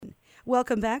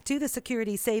Welcome back to the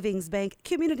Security Savings Bank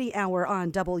Community Hour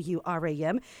on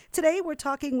WRAM. Today we're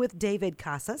talking with David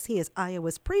Casas. He is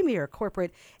Iowa's premier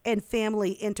corporate and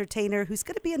family entertainer who's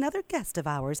going to be another guest of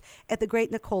ours at the Great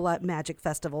Nicola Magic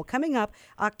Festival coming up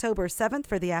October 7th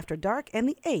for the After Dark and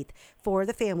the 8th for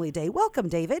the Family Day. Welcome,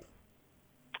 David.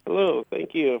 Hello.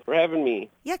 Thank you for having me.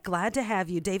 Yeah, glad to have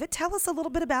you. David, tell us a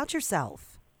little bit about yourself.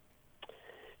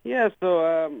 Yeah,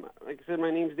 so like I said, my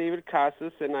name's David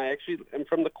Casas, and I actually am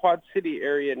from the Quad City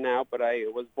area now, but I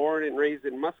was born and raised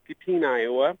in Muscatine,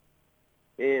 Iowa,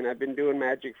 and I've been doing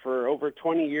magic for over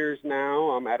 20 years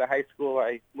now. Out of high school,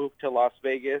 I moved to Las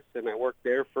Vegas, and I worked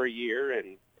there for a year,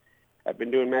 and I've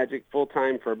been doing magic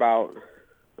full-time for about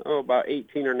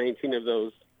 18 or 19 of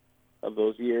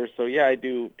those years. So, yeah, I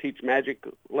do teach magic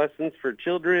lessons for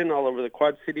children all over the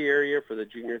Quad City area for the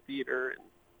Junior Theater and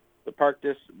the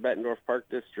Bettendorf Park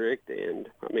District, and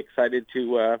I'm excited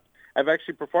to, I've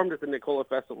actually performed at the Nicola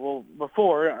Festival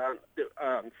before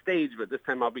on stage, but this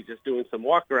time I'll be just doing some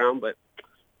walk around, but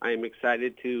I am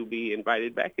excited to be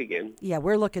invited back again. Yeah,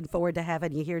 we're looking forward to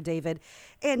having you here, David.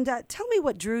 And tell me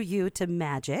what drew you to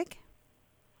magic.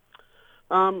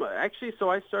 Actually, so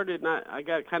I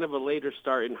got kind of a later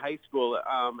start in high school.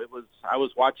 I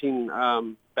was watching,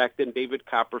 back then, David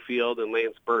Copperfield and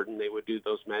Lance Burton. They would do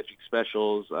those magic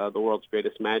specials, The World's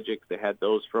Greatest Magic. They had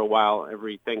those for a while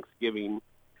every Thanksgiving,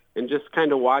 and just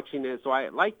kind of watching it. So I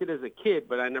liked it as a kid,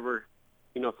 but I never,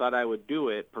 thought I would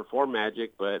perform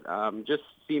magic, but, just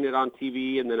seeing it on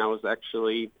TV. And then I was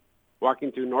actually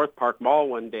walking through North Park Mall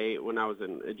one day when I was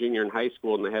a junior in high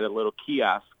school, and they had a little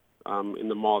kiosk in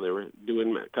the mall. They were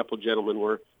doing, a couple gentlemen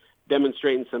were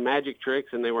demonstrating some magic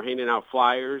tricks, and they were handing out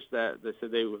flyers that they said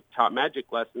they taught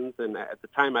magic lessons. And at the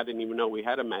time, I didn't even know we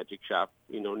had a magic shop,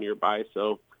 nearby.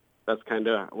 So that's kind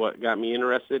of what got me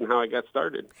interested and how I got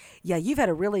started. Yeah, you've had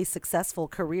a really successful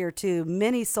career, too.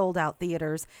 Many sold-out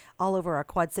theaters all over our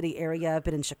Quad City area. I've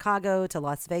been in Chicago to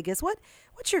Las Vegas.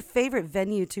 What's your favorite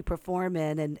venue to perform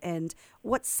in, and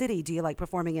what city do you like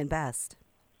performing in best?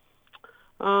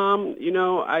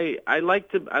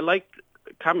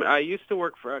 I used to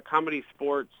work for Comedy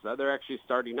Sports. They're actually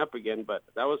starting up again, but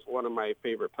that was one of my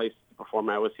favorite places to perform.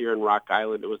 I was here in Rock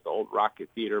Island. It was the old Rocket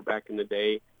Theater back in the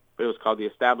day, but it was called the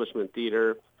Establishment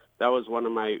Theater. That was one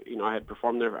of my, I had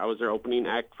performed there. I was their opening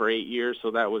act for 8 years,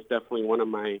 so that was definitely one of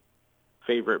my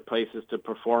favorite places to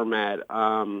perform at.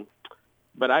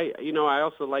 But I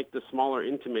also like the smaller,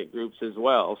 intimate groups as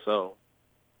well. So,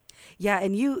 yeah,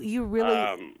 and you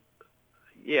really.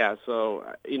 Yeah, so,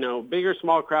 big or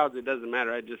small crowds, it doesn't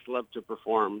matter. I just love to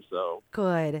perform, so.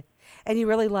 Good. And you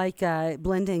really like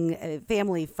blending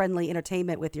family-friendly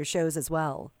entertainment with your shows as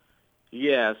well.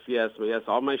 Yes.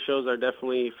 All my shows are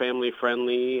definitely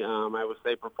family-friendly. I would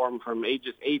say perform from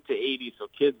ages 8 to 80, so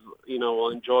kids, will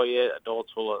enjoy it.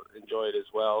 Adults will enjoy it as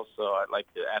well. So I'd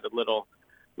like to add a little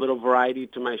variety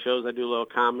to my shows. I do a little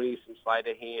comedy, some sleight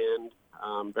of hand,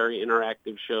 very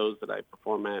interactive shows that I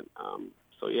perform at.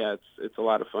 So, yeah, it's a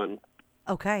lot of fun.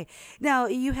 Okay. Now,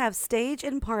 you have stage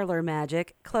and parlor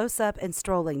magic, close-up and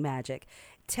strolling magic.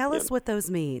 Tell us what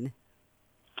those mean.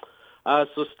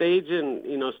 So staging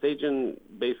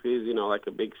basically is, like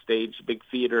a big stage, big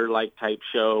theater-like type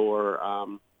show, or,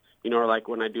 or like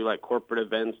when I do like corporate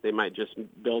events, they might just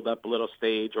build up a little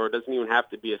stage, or it doesn't even have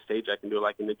to be a stage. I can do it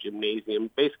like in the gymnasium.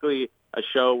 Basically a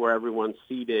show where everyone's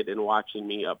seated and watching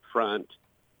me up front.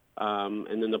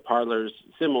 And then the parlor's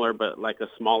similar, but like a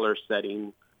smaller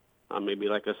setting, maybe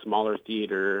like a smaller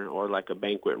theater or like a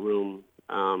banquet room.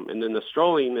 And then the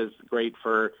strolling is great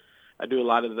I do a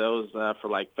lot of those for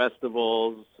like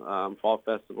festivals, fall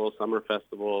festivals, summer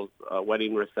festivals,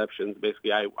 wedding receptions.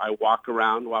 Basically, I walk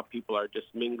around while people are just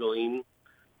mingling,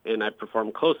 and I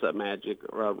perform close-up magic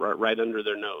right under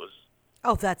their nose.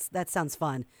 Oh, that sounds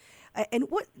fun.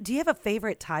 And what do you have a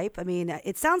favorite type? I mean,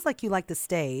 it sounds like you like the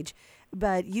stage,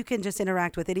 but you can just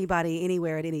interact with anybody,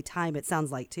 anywhere, at any time, it sounds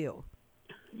like, too.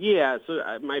 Yeah, so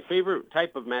my favorite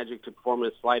type of magic to perform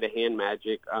is sleight of hand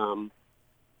magic.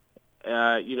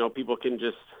 People can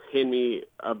just hand me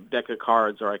a deck of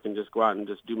cards, or I can just go out and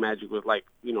just do magic with, like,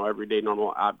 everyday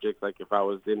normal objects. Like if I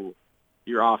was in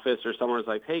your office or somewhere, it's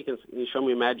like, hey, can you show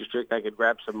me a magic trick? I could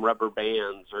grab some rubber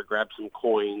bands or grab some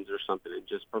coins or something and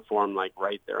just perform like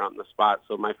right there on the spot.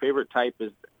 So my favorite type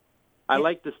is, I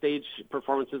like the stage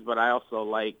performances, but I also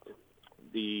like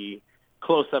the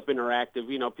close-up interactive.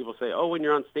 People say, oh, when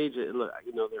you're on stage,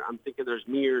 I'm thinking there's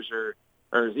mirrors or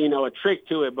a trick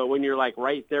to it. But when you're like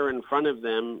right there in front of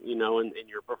them, and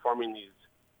you're performing these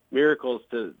miracles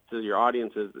to your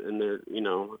audiences, and they're,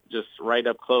 just right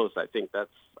up close, I think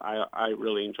I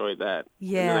really enjoy that.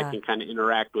 Yeah. And then I can kind of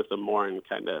interact with them more and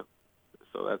kind of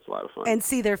So that's a lot of fun. And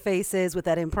see their faces with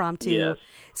that impromptu. Yes.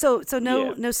 So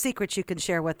no secrets you can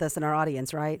share with us and our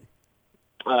audience, right?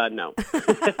 No.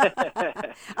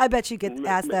 I bet you get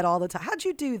asked that all the time. How'd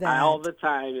you do that? All the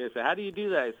time. They say, how do you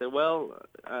do that? I said, well,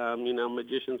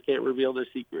 magicians can't reveal their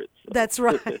secrets. So. That's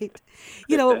right.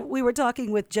 We were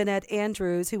talking with Jeanette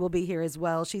Andrews, who will be here as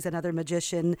well. She's another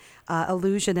magician,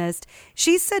 illusionist.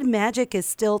 She said magic is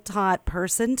still taught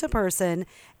person to person,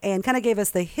 and kind of gave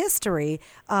us the history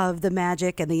of the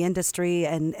magic and the industry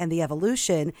and the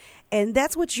evolution. And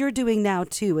that's what you're doing now,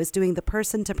 too, is doing the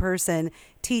person-to-person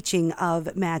teaching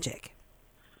of magic.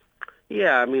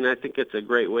 Yeah, I think it's a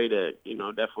great way to,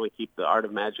 definitely keep the art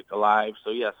of magic alive. So,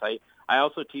 yes, I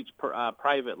also teach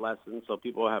private lessons. So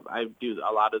I do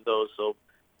a lot of those. So,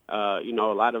 a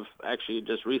lot of, actually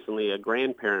just recently, a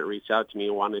grandparent reached out to me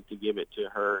and wanted to give it to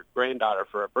her granddaughter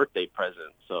for a birthday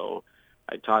present. So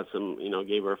I taught some,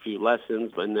 gave her a few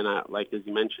lessons. And then, like as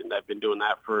you mentioned, I've been doing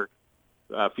that for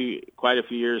quite a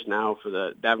few years now for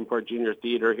the Davenport Junior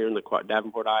Theater here in the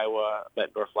Davenport, Iowa,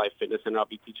 Bettendorf Life Fitness Center. I'll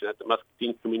be teaching at the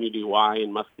Muscatine Community Y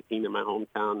in Muscatine in my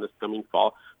hometown this coming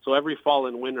fall. So every fall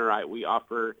and winter, we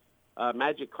offer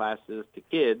magic classes to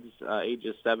kids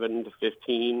ages 7 to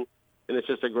 15. And it's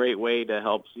just a great way to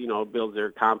help, build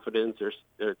their confidence,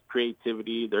 their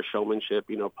creativity, their showmanship,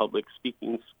 public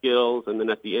speaking skills. And then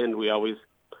at the end,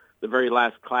 the very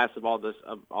last class of all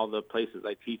the places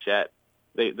I teach at,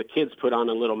 the kids put on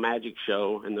a little magic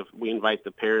show, and we invite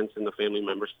the parents and the family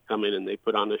members to come in, and they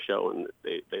put on a show, and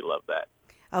they love that.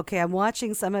 Okay, I'm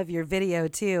watching some of your video,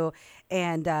 too,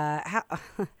 and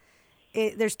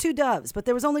there's 2 doves, but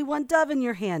there was only 1 dove in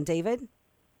your hand, David.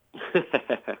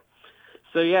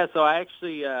 So I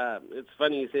actually, it's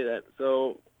funny you say that.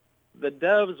 So the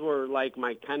doves were like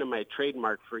my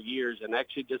trademark for years, and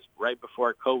actually just right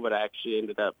before COVID, I actually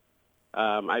ended up,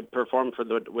 I performed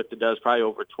with the doves probably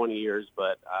over 20 years,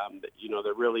 but,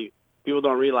 they're really, people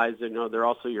don't realize that, they're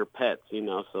also your pets,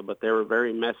 but they were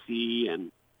very messy,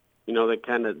 and,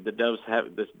 the doves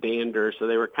have this dander, so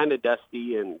they were kind of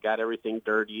dusty and got everything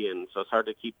dirty, and so it's hard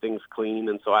to keep things clean.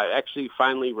 And so I actually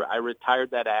finally, I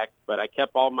retired that act, but I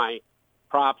kept all my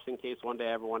props in case one day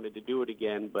I ever wanted to do it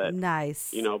again. But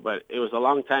nice, but it was a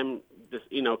long time, just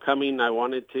coming. I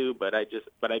wanted to, but I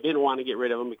didn't want to get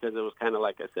rid of them because it was kind of,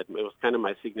 like I said, it was kind of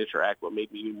my signature act, what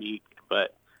made me unique.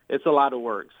 But it's a lot of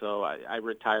work, so I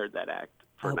retired that act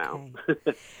for now.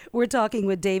 We're talking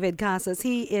with David Casas.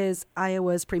 He is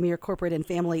Iowa's premier corporate and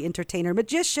family entertainer,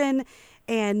 magician,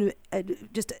 and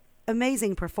just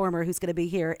amazing performer who's going to be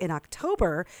here in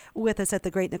October with us at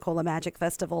the Great Nicola Magic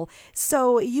Festival.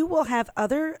 So you will have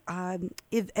other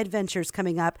adventures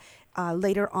coming up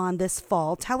later on this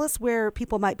fall. Tell us where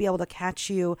people might be able to catch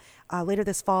you later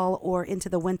this fall or into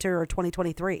the winter or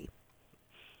 2023.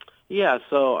 Yeah,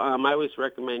 so I always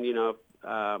recommend,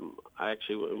 I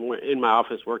actually in my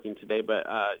office working today, but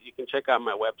you can check out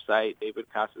my website,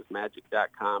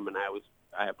 davidcasasmagic.com, and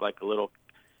I have like a little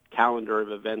calendar of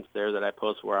events there that I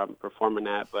post where I'm performing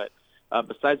at. But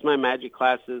besides my magic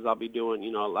classes, I'll be doing,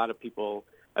 a lot of people,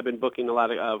 I've been booking a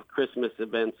lot of Christmas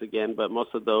events again, but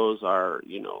most of those are,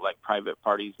 like private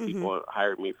parties. Mm-hmm. People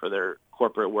hired me for their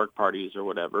corporate work parties or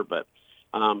whatever. But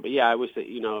yeah, I always say,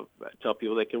 tell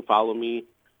people they can follow me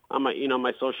on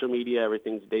my social media.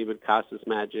 Everything's David Casas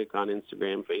Magic on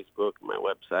Instagram, Facebook, my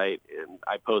website. And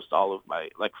I post all of my,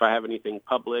 like if I have anything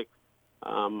public,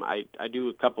 I do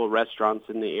a couple of restaurants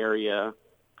in the area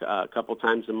a couple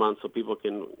times a month so people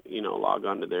can, log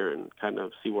onto there and kind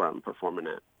of see where I'm performing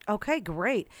at. Okay,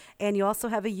 great. And you also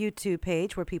have a YouTube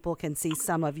page where people can see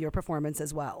some of your performance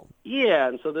as well. Yeah,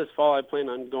 and so this fall I plan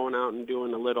on going out and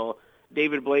doing a little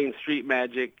David Blaine street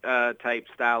magic type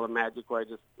style of magic where I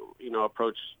just,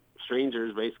 approach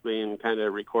strangers basically and kind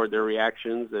of record their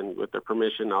reactions, and with their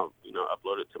permission I'll,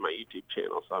 upload it to my YouTube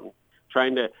channel. So I'm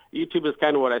YouTube is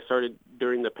kind of what I started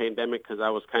during the pandemic because I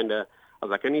was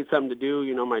like, I need something to do.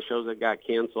 My shows that got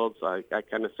canceled, so I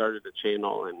kind of started a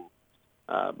channel,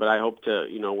 and but I hope to,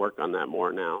 work on that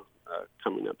more now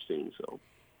coming up soon. So.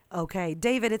 Okay,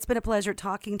 David, it's been a pleasure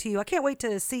talking to you. I can't wait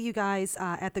to see you guys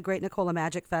at the Great Nicola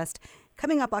Magic Fest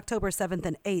coming up October 7th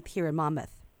and 8th here in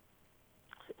Monmouth.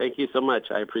 Thank you so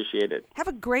much. I appreciate it. Have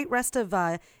a great rest of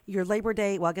your Labor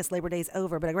Day. Well, I guess Labor Day's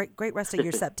over, but a great rest of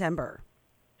your September.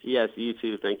 Yes, you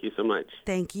too. Thank you so much.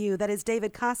 Thank you. That is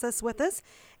David Casas with us,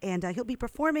 and he'll be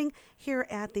performing here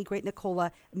at the Great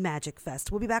Nicola Magic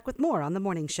Fest. We'll be back with more on The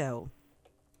Morning Show.